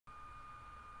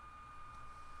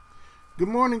Good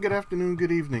morning, good afternoon,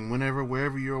 good evening,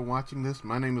 wherever you are watching this.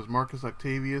 My name is Marcus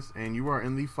Octavius, and you are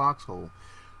in the Foxhole.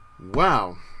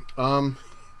 Wow. Um,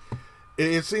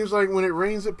 it seems like when it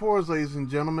rains, it pours, ladies and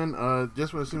gentlemen.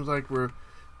 Just when it seems like we're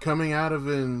coming out of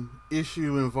an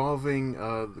issue involving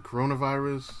the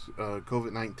coronavirus,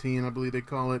 COVID-19, I believe they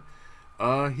call it.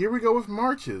 Here we go with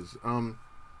marches.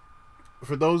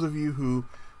 For those of you who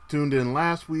tuned in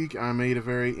last week, I made a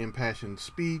very impassioned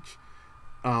speech.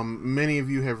 Many of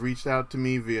you have reached out to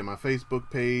me via my Facebook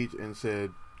page and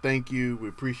said, thank you, we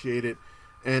appreciate it,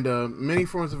 and many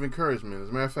forms of encouragement. As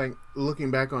a matter of fact, looking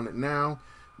back on it now,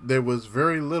 there was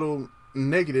very little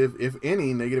negative, if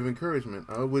any, negative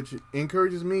encouragement, which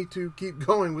encourages me to keep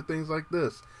going with things like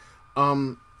this.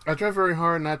 I try very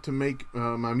hard not to make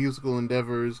my musical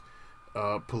endeavors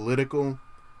political.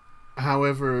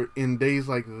 However, in days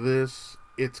like this,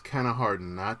 it's kind of hard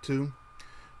not to.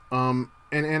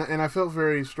 And I felt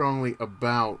very strongly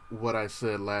about what I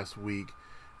said last week,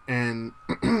 and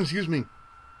excuse me,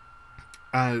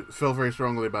 I felt very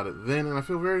strongly about it then, and I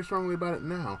feel very strongly about it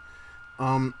now.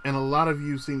 And a lot of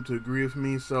you seem to agree with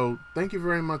me, so thank you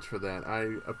very much for that.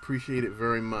 I appreciate it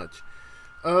very much.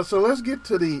 So let's get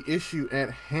to the issue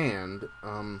at hand,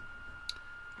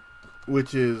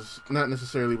 which is not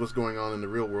necessarily what's going on in the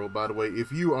real world. By the way,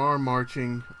 if you are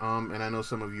marching, and I know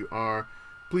some of you are,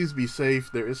 please be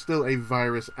safe. There is still a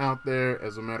virus out there.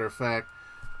 As a matter of fact,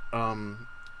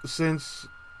 since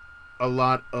a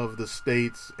lot of the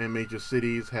states and major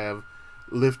cities have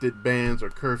lifted bans or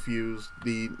curfews,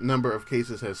 the number of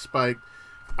cases has spiked.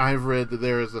 I've read that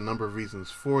there is a number of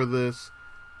reasons for this.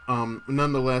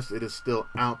 Nonetheless, it is still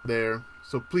out there.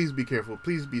 So please be careful.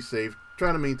 Please be safe.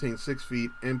 Try to maintain 6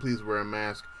 feet, and please wear a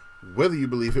mask, whether you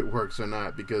believe it works or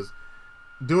not, because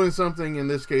doing something in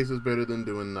this case is better than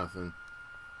doing nothing.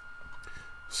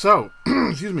 So,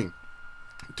 excuse me,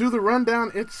 to the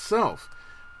rundown itself,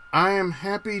 I am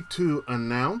happy to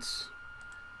announce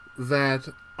that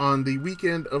on the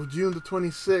weekend of June the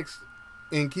 26th,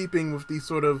 in keeping with the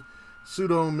sort of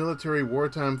pseudo-military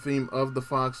wartime theme of the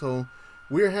Foxhole,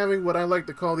 we're having what I like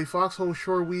to call the Foxhole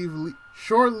Shore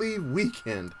Leave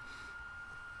Weekend.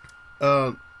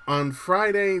 On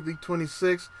Friday the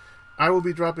 26th, I will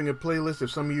be dropping a playlist.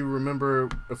 If some of you remember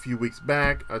a few weeks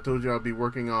back, I told you I'll be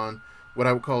working on what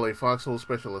I would call a Foxhole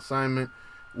special assignment,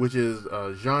 which is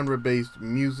genre-based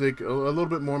music, a little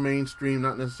bit more mainstream,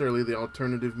 not necessarily the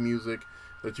alternative music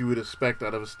that you would expect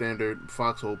out of a standard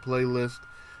Foxhole playlist.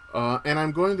 And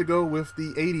I'm going to go with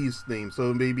the 80s theme,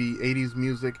 so maybe 80s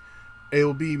music. It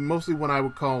will be mostly what I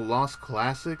would call lost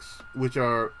classics, which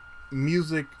are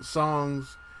music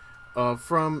songs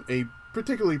from a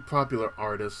particularly popular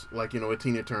artist, like, a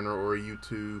Tina Turner or a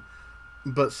U2,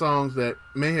 but songs that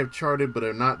may have charted but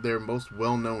are not their most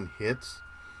well-known hits.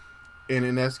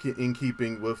 And that's in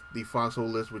keeping with the Foxhole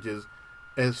list, which is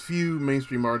as few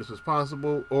mainstream artists as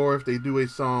possible, or if they do a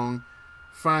song,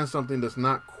 find something that's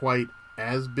not quite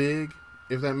as big,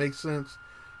 if that makes sense.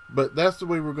 But that's the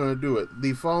way we're going to do it.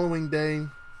 The following day,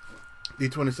 the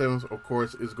 27th, of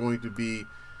course, is going to be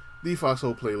the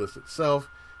Foxhole playlist itself.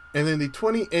 And then the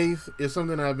 28th is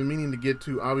something I've been meaning to get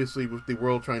to, obviously, with the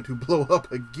world trying to blow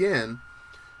up again.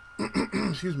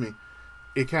 Excuse me,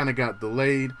 it kind of got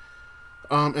delayed,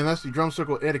 and that's the drum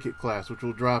circle etiquette class, which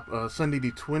will drop Sunday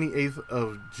the 28th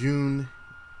of June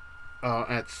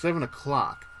at 7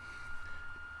 o'clock.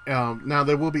 Now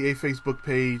there will be a Facebook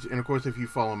page, and of course if you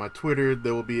follow my Twitter,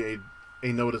 there will be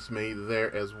a notice made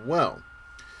there as well.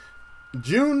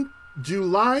 July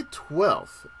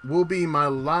 12th will be my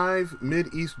live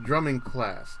Mid-East drumming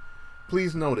class.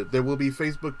 Please note it, there will be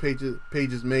Facebook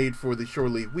pages made for the Shore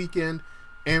Leave Weekend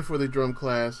and for the drum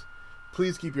class.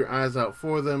 Please keep your eyes out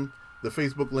for them. The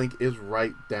Facebook link is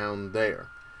right down there.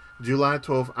 July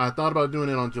 12th, I thought about doing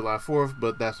it on July 4th,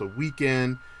 but that's a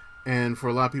weekend, and for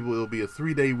a lot of people it'll be a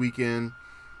 3-day weekend.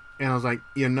 And I was like,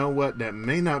 you know what, that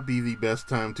may not be the best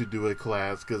time to do a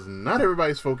class, because not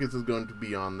everybody's focus is going to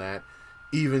be on that,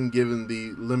 even given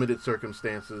the limited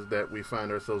circumstances that we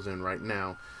find ourselves in right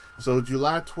now. So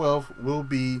July 12th will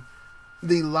be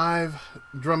the live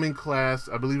drumming class.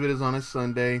 I believe it is on a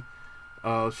Sunday.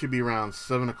 Should be around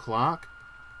 7 o'clock.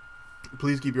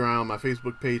 Please keep your eye on my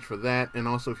Facebook page for that. And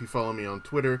also, if you follow me on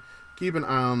Twitter, keep an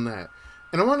eye on that.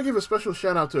 And I want to give a special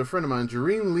shout out to a friend of mine,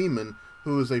 Jareem Lehman,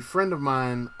 who is a friend of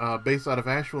mine based out of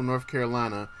Asheville, North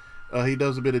Carolina. He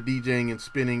does a bit of DJing and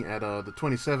spinning at the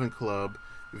 27 Club.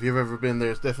 If you've ever been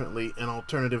there, it's definitely an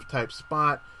alternative type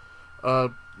spot.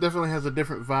 Definitely has a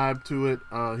different vibe to it.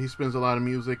 He spins a lot of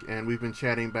music, and we've been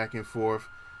chatting back and forth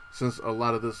since a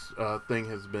lot of this thing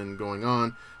has been going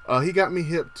on. He got me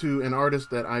hip to an artist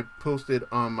that I posted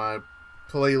on my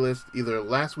playlist either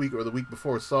last week or the week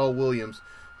before, Saul Williams,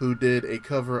 who did a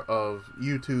cover of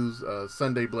U2's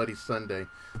Sunday Bloody Sunday.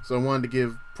 So I wanted to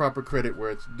give proper credit where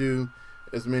it's due.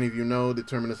 As many of you know, the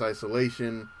Terminus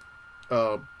Isolation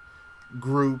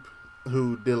group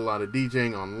who did a lot of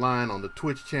DJing online on the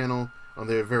Twitch channel, on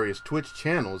their various Twitch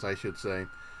channels, I should say,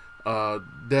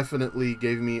 definitely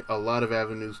gave me a lot of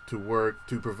avenues to work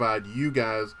to provide you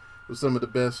guys with some of the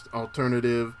best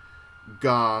alternative,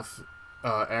 goth,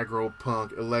 aggro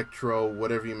punk, electro,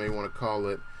 whatever you may want to call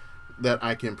it, that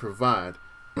I can provide.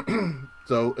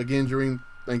 So again, Dream,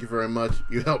 thank you very much.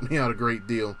 You helped me out a great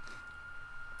deal.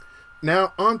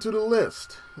 Now on to the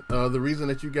list. The reason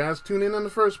that you guys tune in the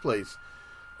first place.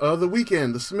 The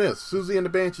Weeknd, The Smiths, Susie and the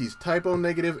Banshees, Typo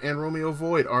Negative, and Romeo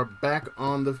Void are back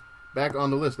on the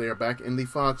list. They are back in the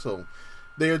Foxxhole.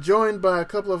 They are joined by a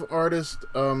couple of artists.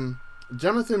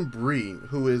 Jonathan Bree,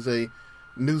 who is a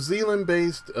New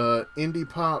Zealand-based indie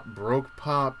pop, Baroque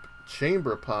Pop,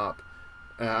 chamber pop.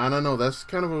 I don't know, that's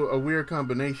kind of a weird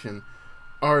combination.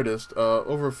 Artist,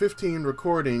 over 15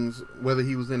 recordings, whether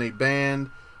he was in a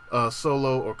band,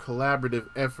 solo, or collaborative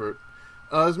effort.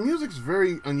 His music's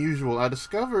very unusual. I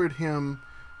discovered him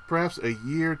perhaps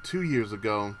 2 years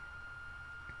ago,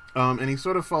 and he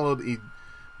sort of followed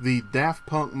the Daft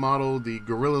Punk model, the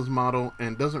Gorillaz model,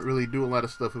 and doesn't really do a lot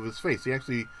of stuff with his face. He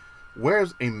actually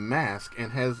wears a mask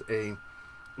and has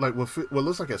what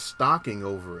looks like a stocking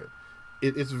over it.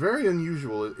 It's very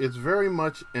unusual. It's very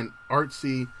much an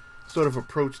artsy sort of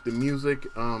approach to music.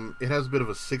 It has a bit of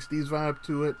a 60s vibe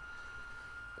to it.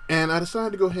 And I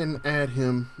decided to go ahead and add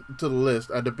him to the list.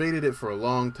 I debated it for a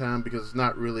long time because it's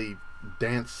not really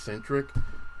dance-centric.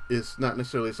 It's not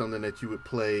necessarily something that you would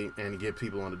play and get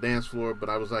people on the dance floor, but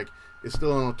I was like, it's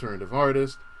still an alternative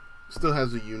artist, still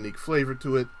has a unique flavor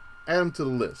to it. Add him to the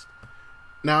list.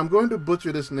 Now, I'm going to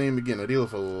butcher this name again. I deal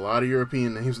with a lot of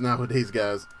European names nowadays,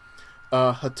 guys.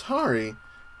 Hatari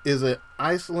is an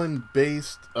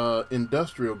Iceland-based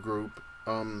industrial group.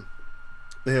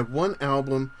 They have one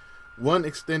album, one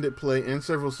extended play, and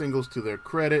several singles to their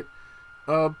credit.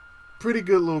 Pretty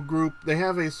good little group. They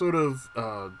have a sort of,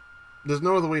 there's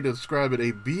no other way to describe it,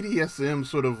 a BDSM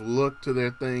sort of look to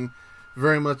their thing.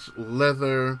 Very much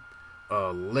leather,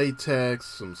 latex,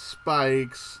 some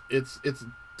spikes. It's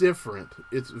different.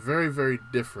 It's very, very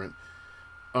different.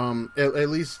 At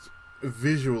least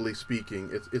visually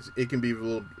speaking, it can be a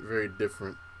little very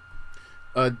different.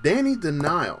 Danny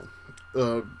Denial,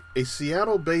 a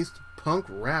Seattle-based punk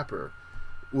rapper,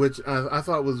 which I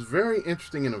thought was very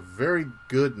interesting and a very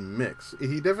good mix.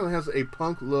 He definitely has a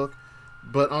punk look,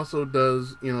 but also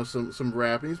does, some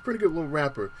rap. And he's a pretty good little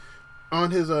rapper. On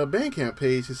his Bandcamp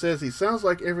page, he says he sounds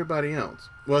like everybody else.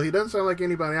 Well, he doesn't sound like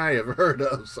anybody I ever heard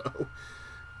of, so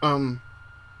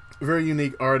very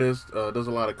unique artist, does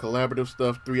a lot of collaborative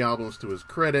stuff, 3 albums to his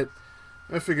credit.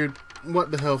 I figured,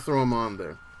 what the hell, throw him on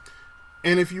there.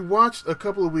 And if you watched a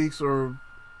couple of weeks or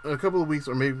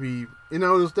maybe, it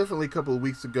was definitely a couple of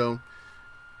weeks ago,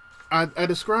 I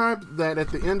described that at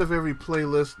the end of every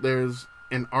playlist, there's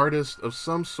an artist of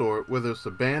some sort, whether it's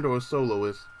a band or a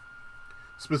soloist,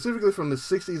 specifically from the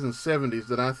 60s and 70s,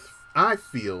 that I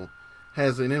feel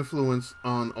has an influence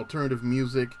on alternative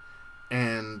music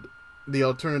and the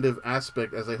alternative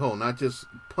aspect as a whole. Not just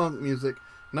punk music,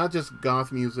 not just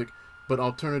goth music, but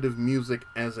alternative music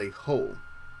as a whole.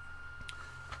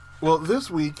 Well, this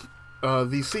week,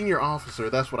 the senior officer,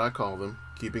 that's what I call them,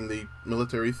 keeping the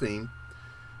military theme.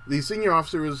 The senior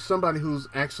officer is somebody who's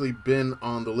actually been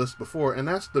on the list before, and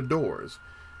that's The Doors.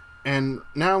 And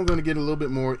now I'm going to get a little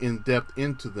bit more in depth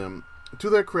into them. To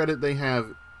their credit, they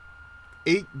have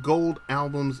 8 gold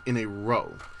albums in a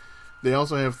row. They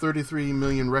also have 33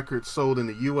 million records sold in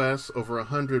the U.S., over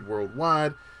 100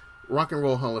 worldwide. Rock and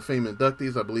Roll Hall of Fame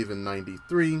inductees, I believe, in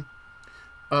 93.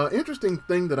 Interesting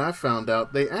thing that I found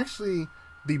out,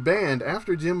 the band,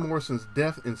 after Jim Morrison's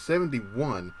death in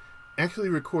 71, actually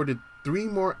recorded 3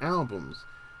 more albums.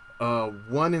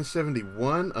 One in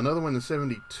 71, another one in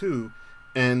 72,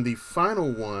 and the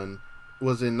final one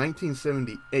was in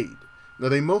 1978. Now,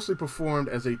 they mostly performed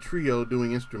as a trio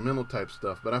doing instrumental type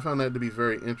stuff, but I found that to be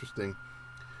very interesting.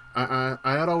 I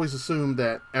had always assumed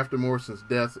that after Morrison's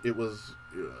death, it was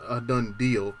a done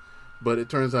deal, but it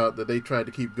turns out that they tried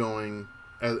to keep going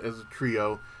as a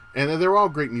trio, and they were all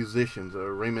great musicians.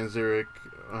 Ray Manzarek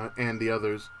and the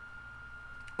others,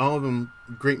 all of them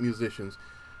great musicians.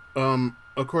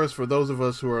 Of course, for those of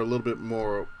us who are a little bit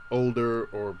more older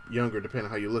or younger, depending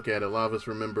on how you look at it, a lot of us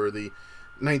remember the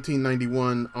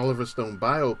 1991 Oliver Stone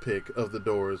biopic of The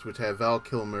Doors, which had Val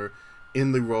Kilmer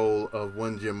in the role of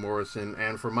one Jim Morrison,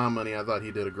 and for my money, I thought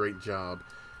he did a great job.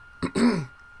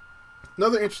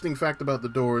 Another interesting fact about The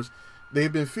Doors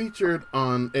They've been featured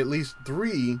on at least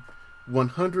 3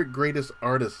 100 Greatest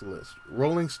Artists lists.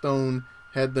 Rolling Stone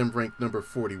had them ranked number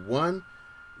 41.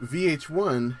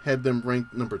 VH1 had them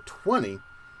ranked number 20.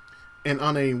 And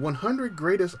on a 100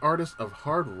 Greatest Artists of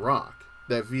Hard Rock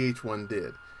that VH1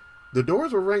 did, the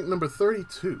Doors were ranked number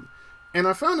 32. And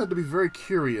I found that to be very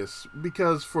curious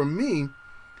because for me,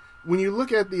 when you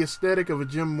look at the aesthetic of a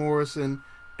Jim Morrison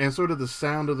and sort of the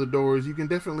sound of the Doors, you can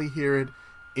definitely hear it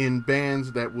in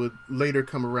bands that would later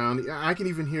come around. I can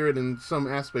even hear it in some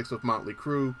aspects of Motley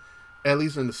Crue, at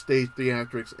least in the stage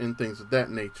theatrics and things of that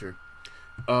nature.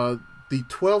 The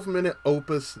 12-minute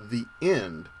opus, The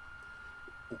End,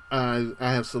 I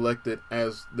have selected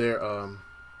as their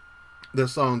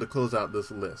song to close out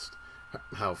this list.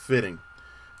 How fitting.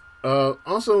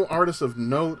 Also, artists of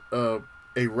note,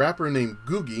 a rapper named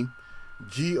Googie,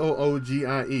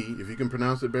 Googie. If you can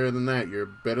pronounce it better than that, you're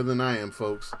better than I am,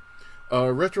 folks.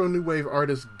 Retro new wave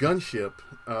artist Gunship,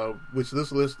 which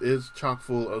this list is chock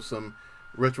full of some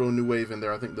retro new wave in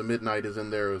there. I think The Midnight is in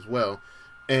there as well.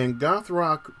 And goth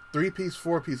rock 3-piece,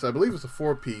 4-piece, I believe it's a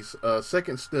 4-piece,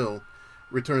 Second Still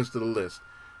returns to the list.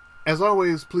 As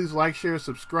always, please like, share,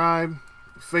 subscribe.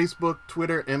 Facebook,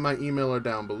 Twitter, and my email are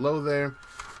down below there.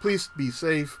 Please be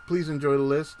safe. Please enjoy the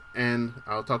list, and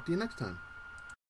I'll talk to you next time.